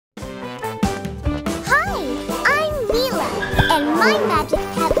And my Magic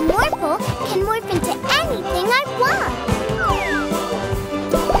Pet Morphle can morph into anything I want.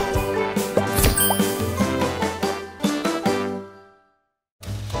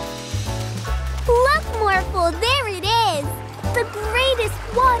 Look, Morphle, there it is! The greatest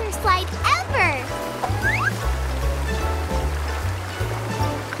water slide ever!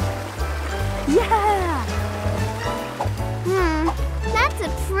 Yeah! That's a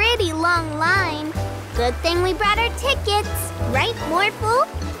pretty long line. Good thing we brought our tickets. Right, Morphle?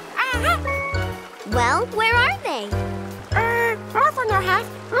 Well, where are they? Morphle no have.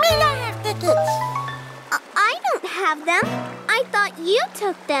 Mila have tickets. I don't have them. I thought you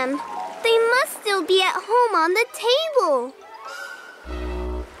took them. They must still be at home on the table.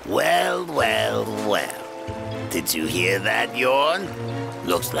 Well, well, well. Did you hear that, Yawn?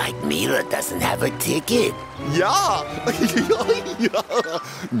 Looks like Mila doesn't have a ticket. Yeah.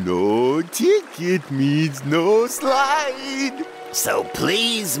 No ticket means no slide. So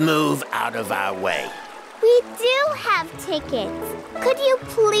please move out of our way. We do have tickets. Could you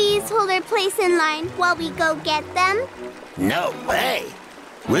please hold our place in line while we go get them? No way.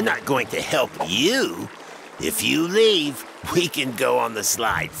 We're not going to help you. If you leave, we can go on the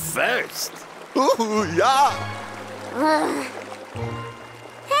slide first. Oh, yeah.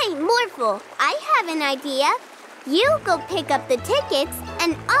 Hey, Morphle, I have an idea. You go pick up the tickets,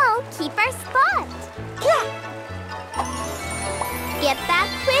 and I'll keep our spot. Yeah. Get back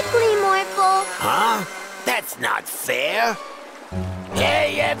quickly, Morphle. Huh? That's not fair.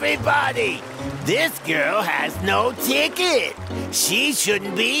 Hey, everybody! This girl has no ticket. She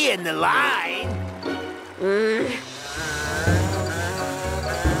shouldn't be in the line.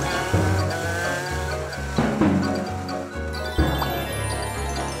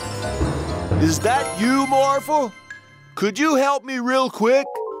 Is that you, Morphle? Could you help me real quick?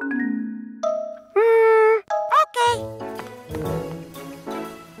 Okay.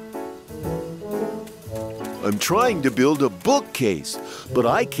 I'm trying to build a bookcase, but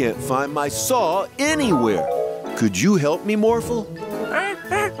I can't find my saw anywhere. Could you help me, Morphle?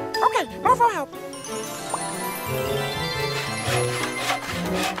 Okay, Morphle help.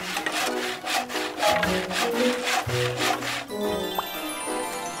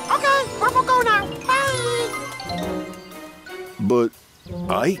 Okay, Morphle go now. Bye. But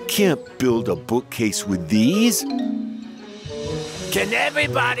I can't build a bookcase with these. Can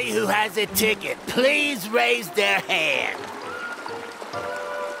everybody who has a ticket please raise their hand?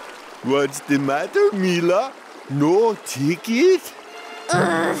 What's the matter, Mila? No ticket?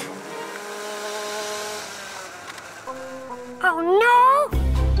 Oh no!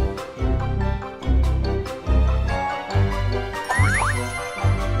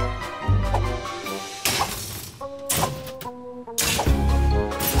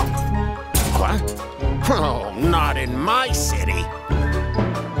 What? Oh, not in my city.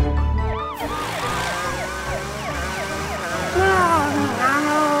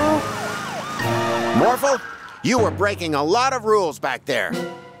 Morphle, you were breaking a lot of rules back there.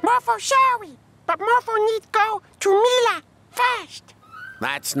 Morphle sorry, but Morphle needs go to Mila fast.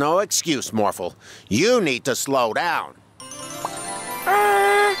 That's no excuse, Morphle. You need to slow down.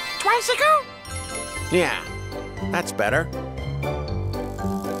 Twice ago? Yeah, that's better.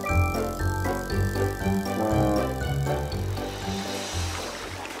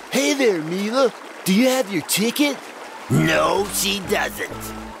 Hey there, Mila. Do you have your ticket? No, she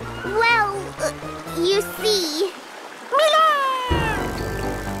doesn't. Well, you see... Mila!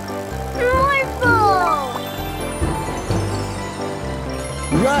 Morphle!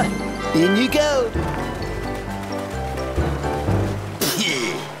 Right. In you go.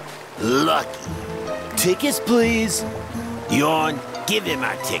 Lucky. Tickets, please. Yawn, give him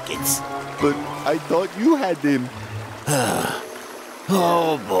our tickets. But I thought you had them.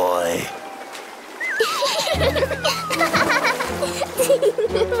 Oh, boy.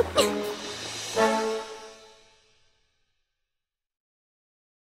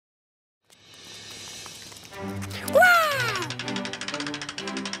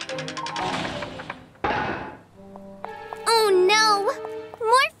 Oh no!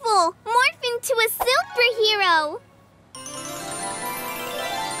 Morphle! Morph into a superhero!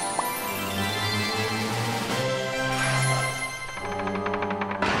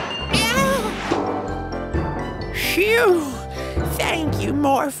 Phew! Thank you,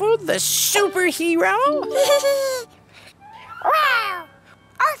 Morphle, the superhero. Wow!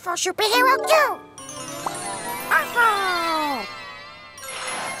 Orphle superhero too! Orphle!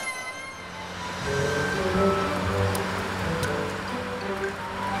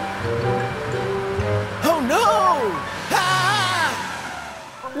 Oh, no! Ah!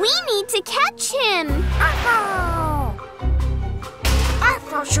 We need to catch him! Orphle!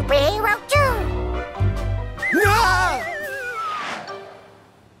 Orphle superhero too. No!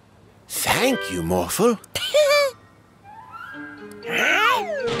 Thank you, Morphle.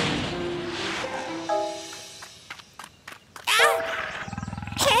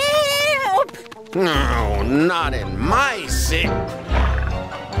 Help! No, not in my sick.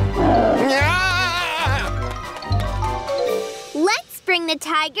 Let's bring the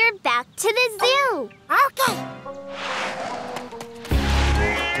tiger back to the zoo. Okay.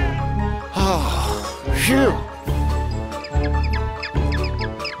 Oh, phew.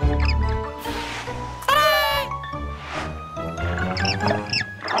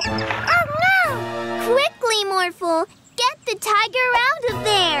 Oh no! Quickly, Morphle, get the tiger out of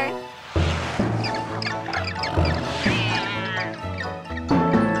there.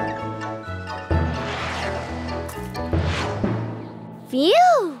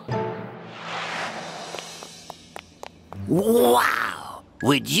 Phew! Wow!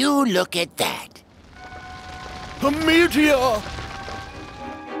 Would you look at that? A meteor!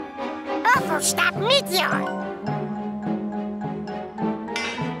 Orphle, stop meteor!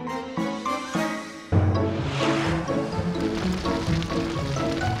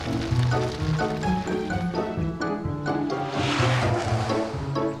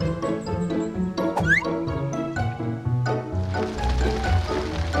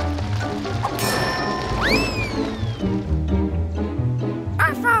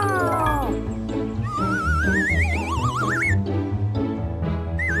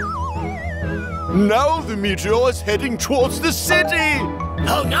 Now the meteor is heading towards the city!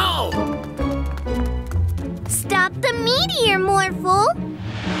 Oh no! Stop the meteor, Morphle!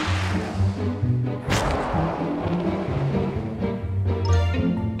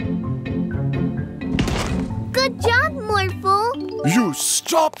 Good job, Morphle! You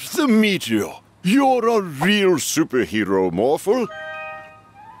stopped the meteor! You're a real superhero, Morphle.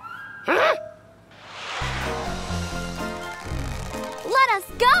 Let us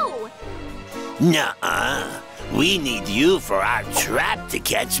go! Nuh-uh. We need you for our trap to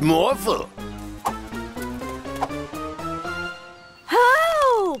catch Morphle.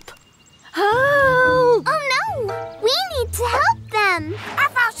 Help! Help! Oh no! We need to help them!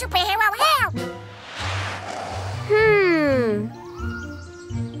 Orphle superhero, help!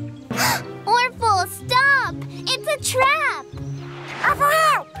 Orphle, stop! It's a trap! Orphle,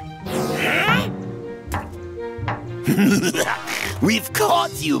 help! We've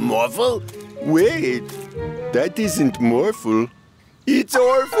caught you, Morphle. Wait, that isn't Morphle. It's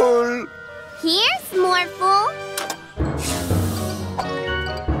Orphle! Here's Morphle.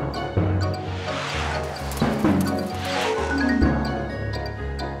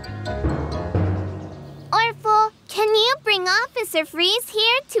 Orphle, can you bring Officer Freeze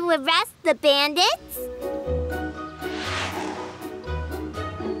here to arrest the bandits?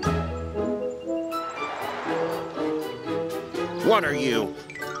 What are you?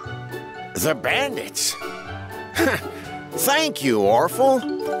 The Bandits? Thank you, Orphle.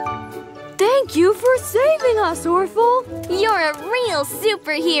 Thank you for saving us, Orphle. You're a real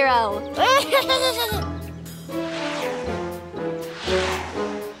superhero.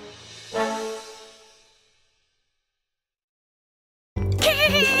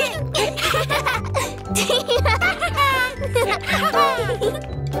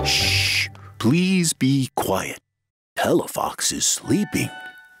 Shh! Please be quiet. Telefox is sleeping.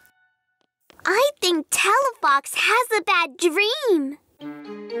 I think Telefox has a bad dream.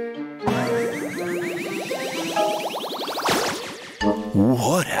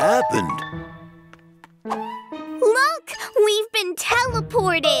 What happened? Look, we've been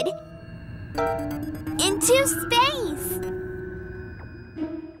teleported into space.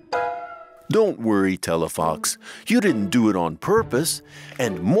 Don't worry, Telefox. You didn't do it on purpose,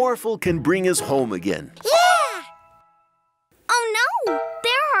 and Morphle can bring us home again. Yeah! Oh no!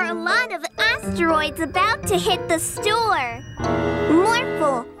 There are a lot of asteroids about to hit the store.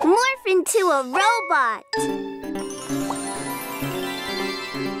 Morphle, morph into a robot.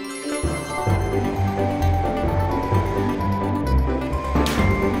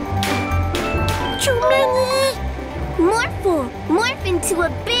 Too many! Morphle, morph into a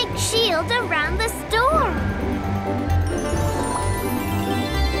big shield around the store.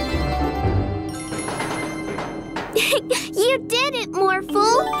 You did it,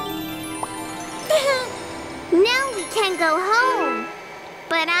 Morphle. Now we can go home.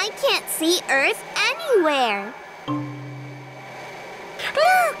 But I can't see Earth anywhere.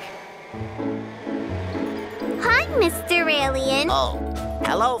 Look! Hi, Mr. Alien. Oh,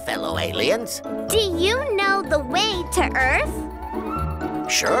 hello, fellow aliens. Do you know the way to Earth?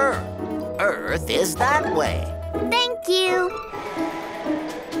 Sure. Earth is that way. Thank you.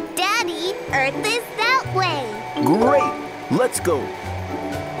 Earth is that way. Great! Let's go.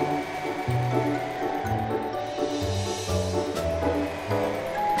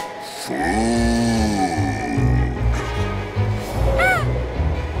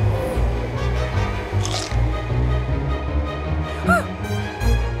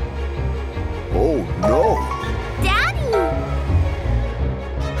 Oh, no! Daddy!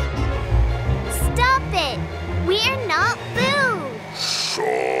 Stop it! We're not food!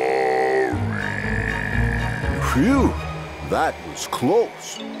 Phew! That was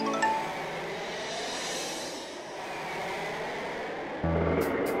close.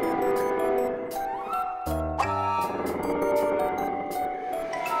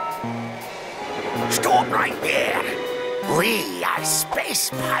 Stop right there. We are space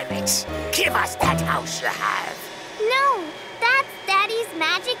pirates. Give us that house you have. No, that's Daddy's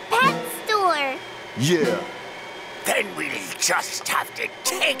Magic Pet store. Yeah. Then we'll just have to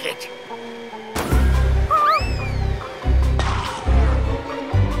take it.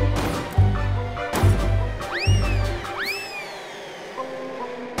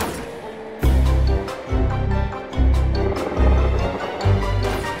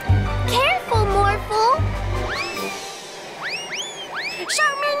 Careful, Morphle. So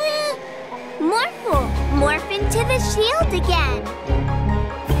many! Morphle, morph into the shield again.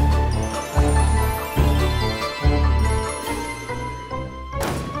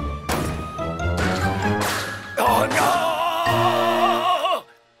 Oh, no!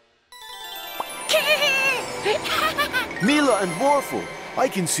 Mila and Morphle, I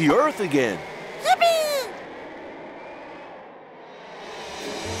can see Earth again. Yippee!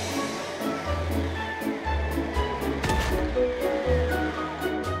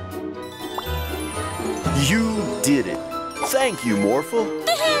 You did it. Thank you, Morphle.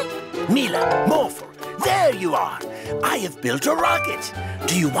 Mila, Morphle, there you are. I have built a rocket.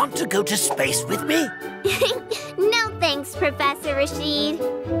 Do you want to go to space with me? No thanks, Professor Rashid.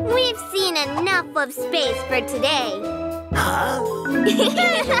 We've seen enough of space for today. Huh?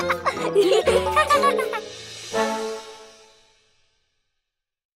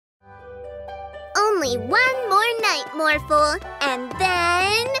 Only one more night, Morphle, and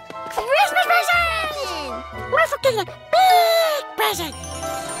then... Christmas present! Morphle get a big present!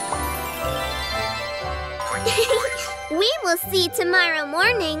 We will see tomorrow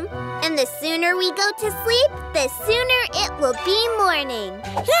morning, and the sooner we go to sleep, the sooner it will be morning.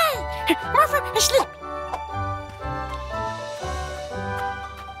 Yay! Morphle asleep!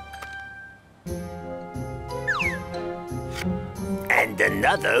 And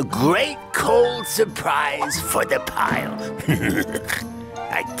another great cold surprise for the pile.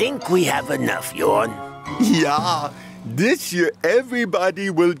 I think we have enough, Yorn. Yeah, this year everybody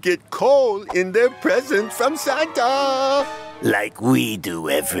will get coal in their present from Santa. Like we do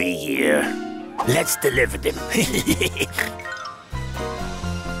every year. Let's deliver them.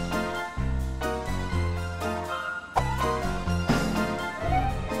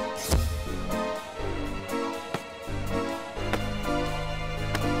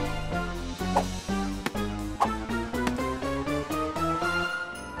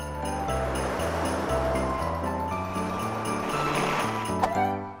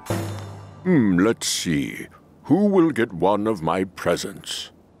 Let's see. Who will get one of my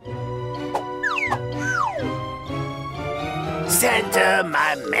presents? Santa,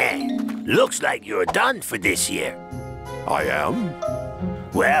 my man. Looks like you're done for this year. I am?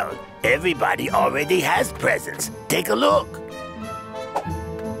 Well, everybody already has presents. Take a look.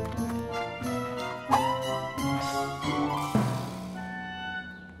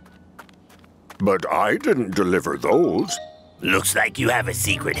 But I didn't deliver those. Looks like you have a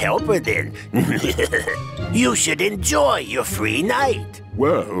secret helper then. You should enjoy your free night.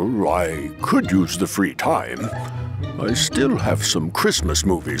 Well, I could use the free time. I still have some Christmas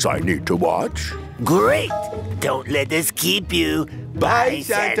movies I need to watch. Great. Don't let us keep you. Bye,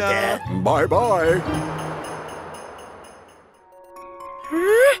 Santa. Bye-bye.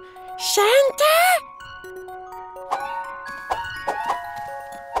 Huh? Santa?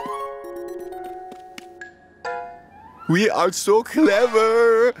 We are so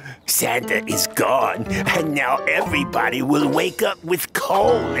clever. Santa is gone, and now everybody will wake up with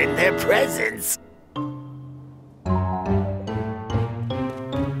coal in their presents.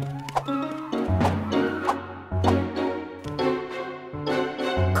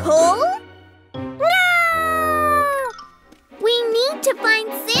 Coal? No! We need to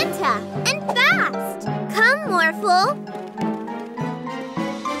find Santa, and fast. Come, Morphle.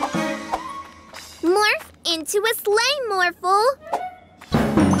 Morph into a sleigh, Morphle.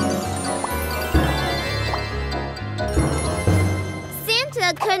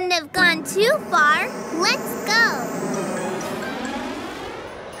 Santa couldn't have gone too far. Let's go.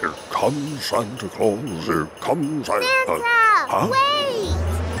 Here comes Santa Claus, here comes Santa. Santa, wait!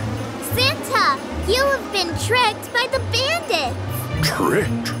 Santa, you have been tricked by the bandits.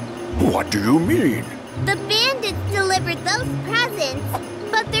 Tricked? What do you mean? The bandits delivered those presents,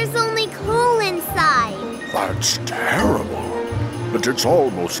 but there's only coal inside. That's terrible. But it's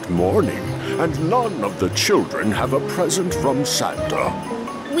almost morning, and none of the children have a present from Santa.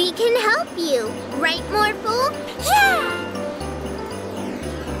 We can help you, right, Morphle? Yeah!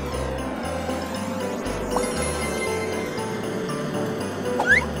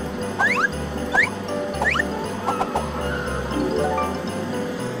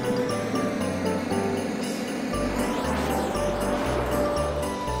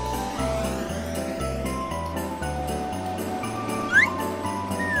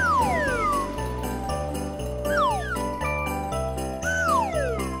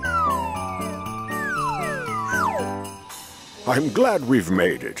 I'm glad we've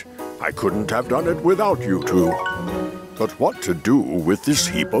made it. I couldn't have done it without you two. But what to do with this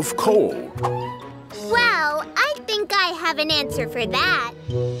heap of coal? Well, I think I have an answer for that.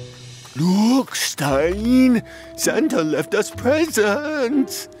 Look, Stein. Santa left us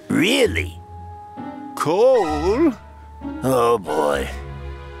presents. Really? Coal. Oh, boy.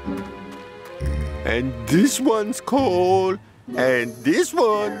 And this one's coal. And this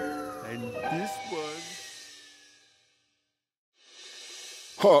one. And this one.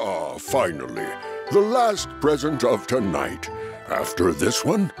 Ah, finally. The last present of tonight. After this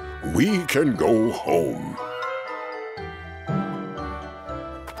one, we can go home.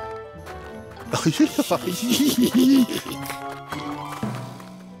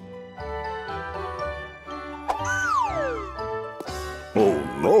 Oh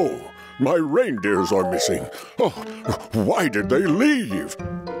no, my reindeers are missing. Oh, why did they leave?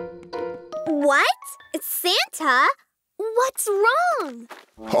 What? Santa? What's wrong?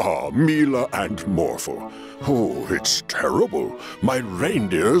 Ah, Mila and Morphle. Oh, it's terrible. My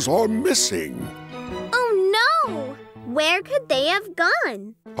reindeers are missing. Oh no! Where could they have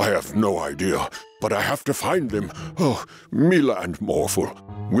gone? I have no idea, but I have to find them. Oh, Mila and Morphle,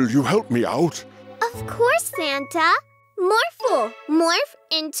 will you help me out? Of course, Santa. Morphle, morph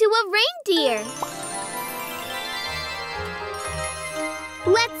into a reindeer.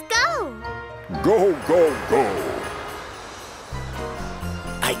 Let's go. Go, go, go.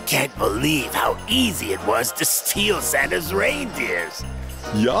 I can't believe how easy it was to steal Santa's reindeers.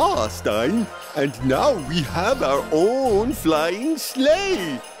 Yeah, Stein. And now we have our own flying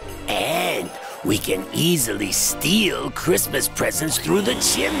sleigh. And we can easily steal Christmas presents through the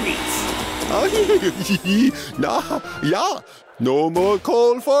chimneys. Yeah, no more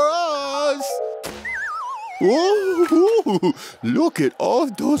coal for us. Ooh, look at all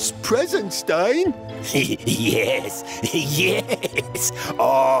those presents, Stein. Yes, yes,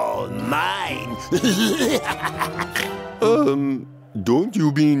 all mine. Don't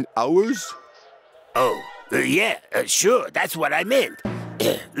you mean ours? Oh, yeah, sure, that's what I meant.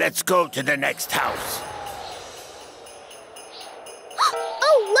 Let's go to the next house.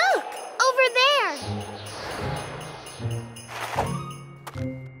 Oh, look! Over there!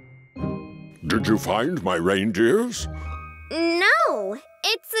 Did you find my reindeers? No,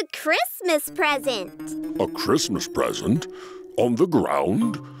 it's a Christmas present. A Christmas present? On the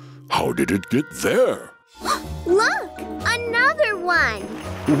ground? How did it get there? Look, another one.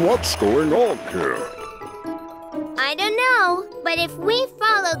 What's going on here? I don't know, but if we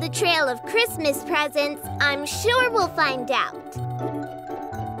follow the trail of Christmas presents, I'm sure we'll find out.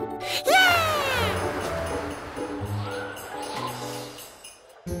 Yeah!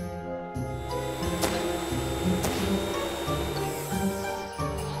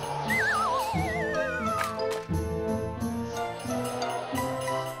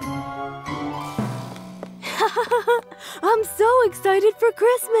 I'm so excited for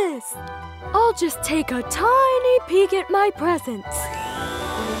Christmas! I'll just take a tiny peek at my presents.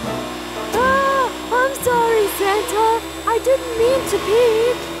 Ah, I'm sorry, Santa. I didn't mean to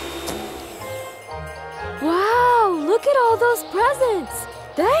peek. Wow, look at all those presents.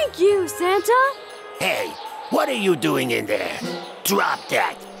 Thank you, Santa. Hey, what are you doing in there? Drop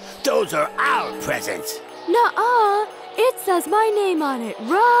that. Those are our presents. Nuh-uh. It says my name on it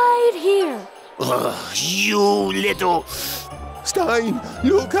right here. Ugh, you little... Stein,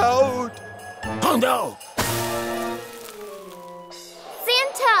 look out! Oh, no!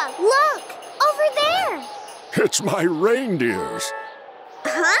 Santa, look! Over there! It's my reindeers.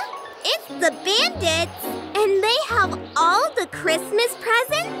 Huh? It's the Bandits! And they have all the Christmas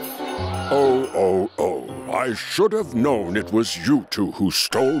presents? Oh, I should have known it was you two who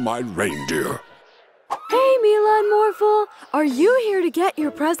stole my reindeer. Hey, Mila and Morphle. Are you here to get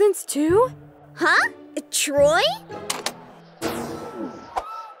your presents too? Huh? Troy?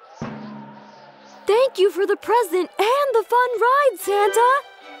 Thank you for the present and the fun ride, Santa.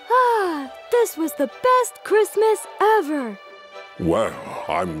 This was the best Christmas ever. Well,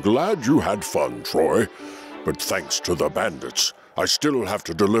 I'm glad you had fun, Troy. But thanks to the bandits, I still have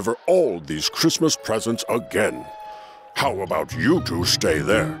to deliver all these Christmas presents again. How about you two stay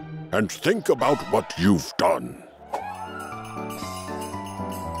there and think about what you've done?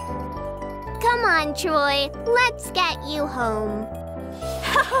 Come on, Troy. Let's get you home.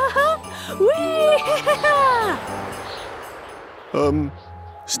 Whee!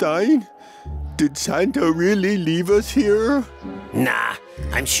 Stein? Did Santa really leave us here? Nah,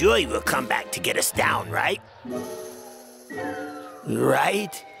 I'm sure he will come back to get us down, right?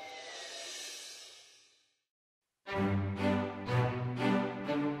 Right?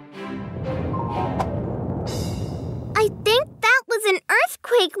 I think that was an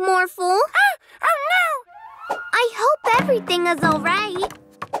earthquake, Morphle. Oh no! I hope everything is all right.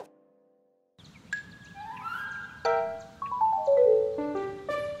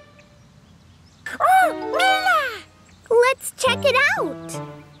 Oh, Mila! Let's check it out.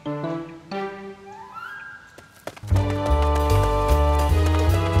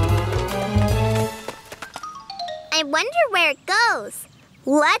 I wonder where it goes.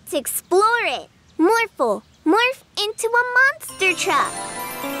 Let's explore it. Morphle, morph into a monster truck.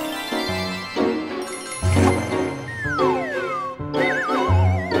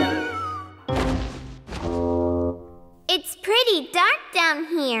 It's pretty dark down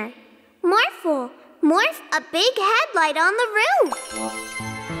here. Morphle, morph a big headlight on the roof.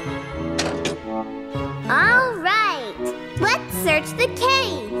 All right, let's search the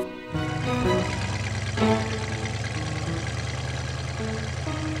cave.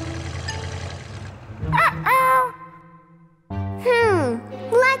 Uh-oh!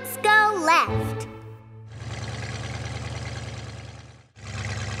 Let's go left.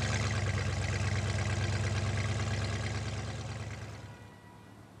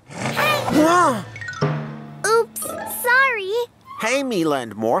 Whoa! Oops, sorry. Hey, Mila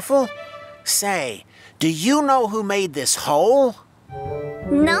and Morphle. Say, do you know who made this hole?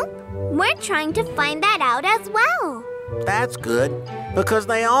 Nope, we're trying to find that out as well. That's good, because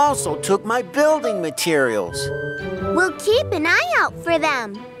they also took my building materials. We'll keep an eye out for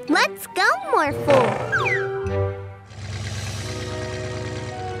them. Let's go, Morphle.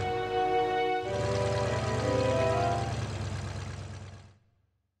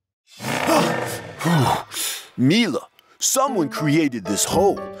 Mila, someone created this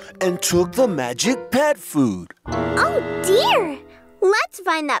hole and took the magic pet food. Oh, dear. Let's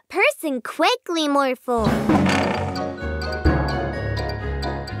find that person quickly, Morphle.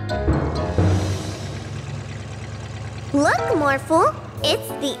 Look, Morphle. It's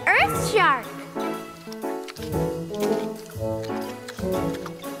the Earthshark.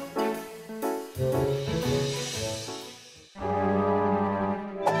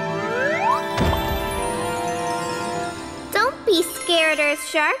 Don't be scared,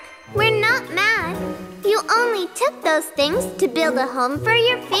 Earthshark. We're not mad. You only took those things to build a home for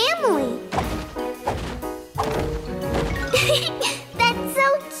your family. That's so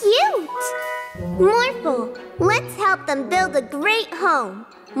cute. Morphle, let's help them build a great home.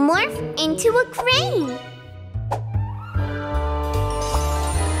 Morph into a crane.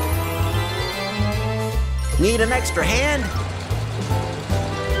 Need an extra hand?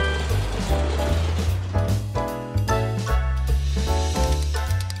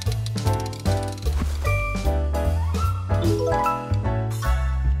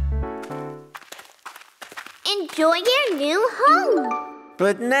 Enjoy your new home.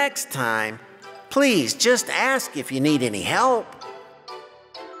 But next time, please just ask if you need any help.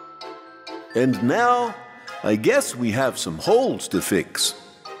 And now, I guess we have some holes to fix.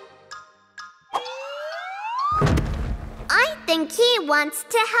 I think he wants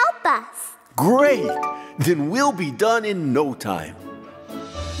to help us. Great! Then we'll be done in no time.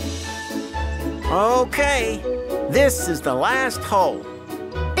 Okay, this is the last hole.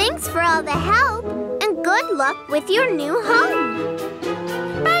 Thanks for all the help, and good luck with your new home.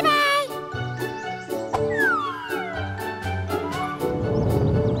 Bye-bye.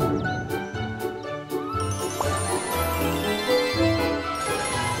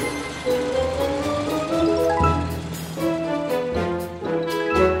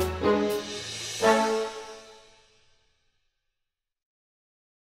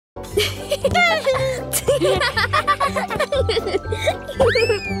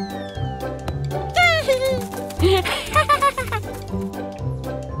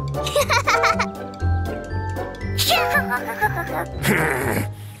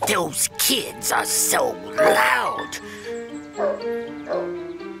 Those kids are so loud.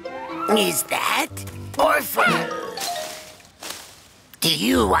 Is that Orphle? Do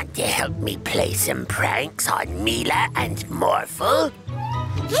you want to help me play some pranks on Mila and Morphle?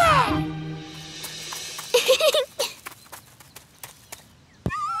 Yeah!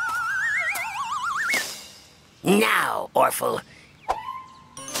 Now, Orphle.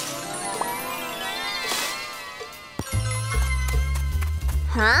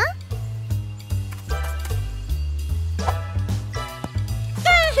 Huh?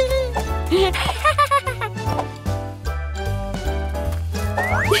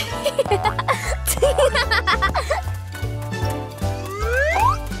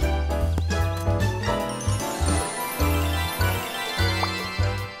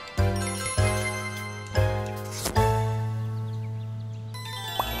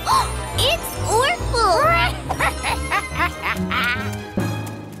 It's Orphle!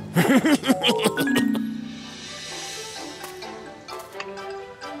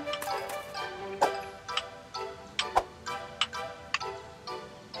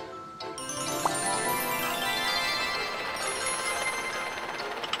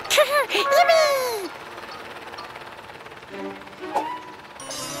 Yippee!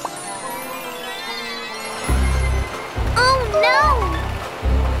 Oh no!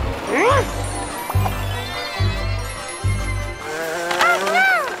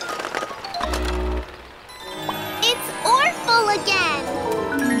 It's Orphle again!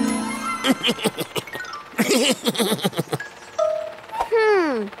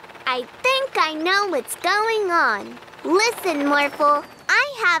 I think I know what's going on. Listen, Morphle,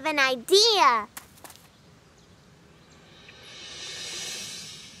 I have an idea.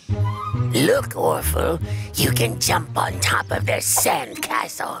 Look, Orphle, you can jump on top of their sand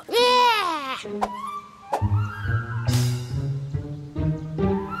castle. Yeah!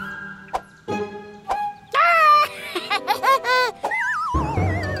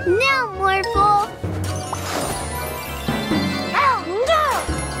 Now, Morphle! Oh, no!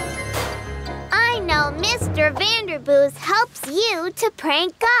 I know Mr. Vanderboos helps you to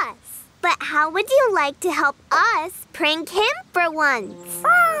prank us. But how would you like to help us prank him for once?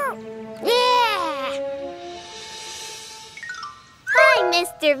 Yeah! Hi,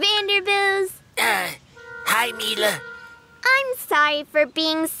 Mr. Vanderboos. Hi, Mila. I'm sorry for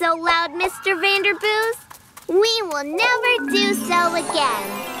being so loud, Mr. Vanderboos. We will never do so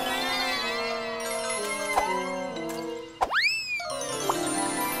again.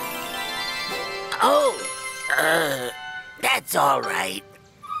 Oh, that's all right.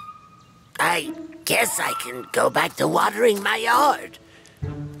 I guess I can go back to watering my yard.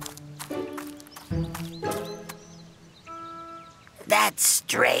 That's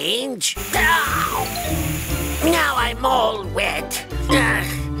strange. Ow! Now I'm all wet.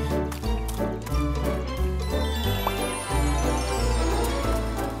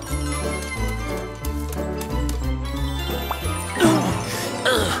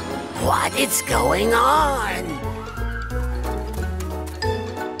 What is going on?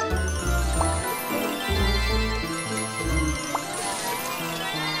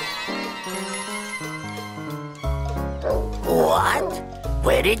 What?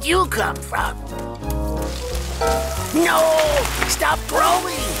 Where did you come from? No! Stop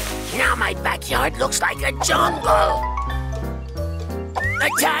growing! Now my backyard looks like a jungle! A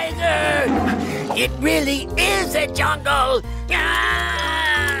tiger! It really is a jungle! Ah!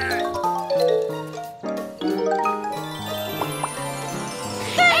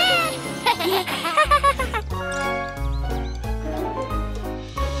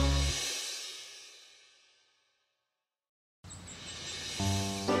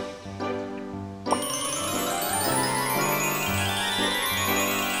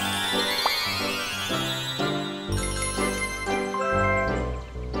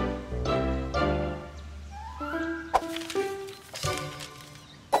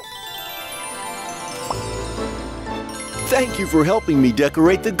 Thank you for helping me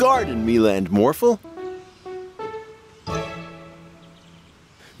decorate the garden, Mila and Morphle.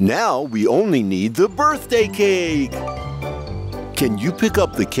 Now we only need the birthday cake. Can you pick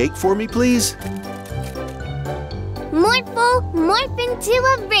up the cake for me, please? Morphle, morph into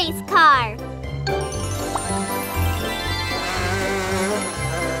a race car.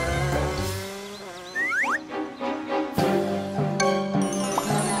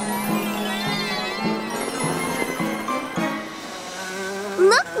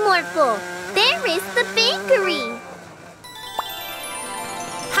 Look, Morphle, there is the bakery.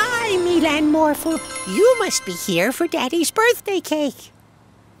 Hi, Mila and Morphle. You must be here for Daddy's birthday cake.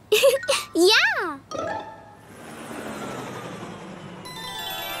 Yeah.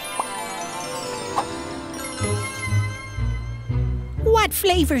 What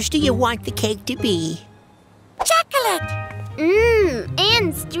flavors do you want the cake to be? Chocolate.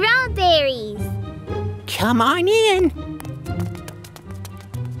 And strawberries. Come on in.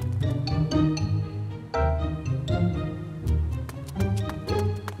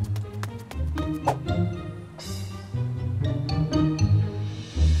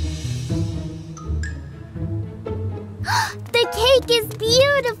 The cake is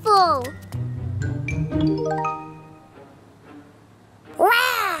beautiful.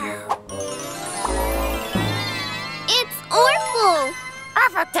 Wow. It's Orphle.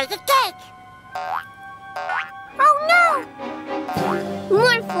 Orphle, take a cake. Oh no.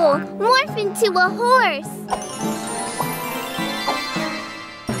 Morphle, morph into a horse.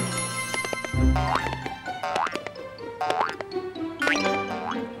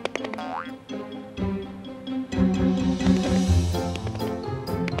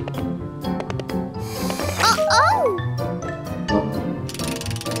 Uh-oh!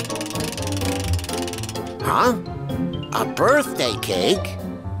 Huh? A birthday cake?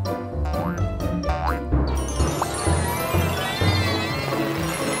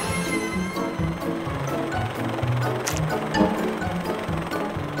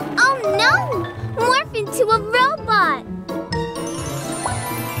 Oh no! Morph into a robot!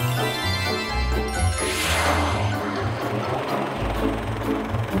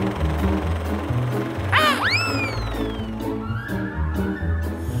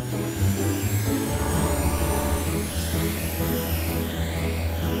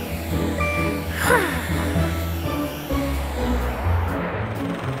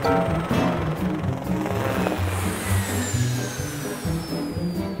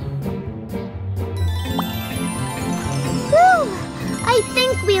 I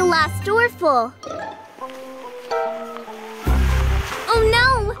think we lost Orphle. Oh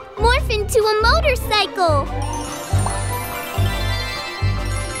no! Morph into a motorcycle!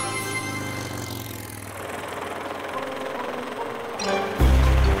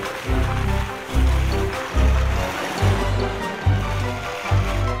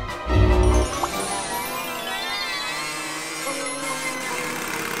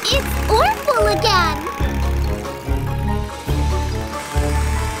 It's Orphle again!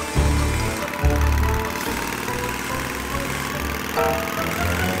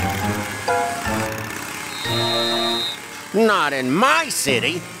 Not in my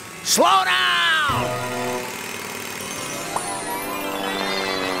city. Slow down!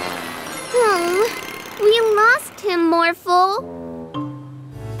 We lost him, Morphle.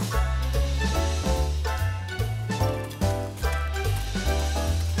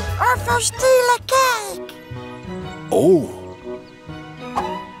 Orphle, steal a cake. Oh,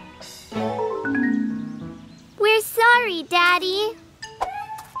 We're sorry, Daddy.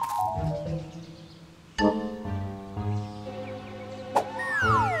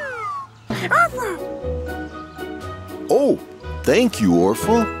 Orphle. Oh, thank you,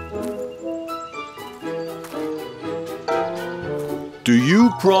 Orphle. Do you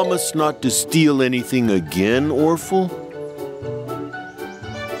promise not to steal anything again, Orphle?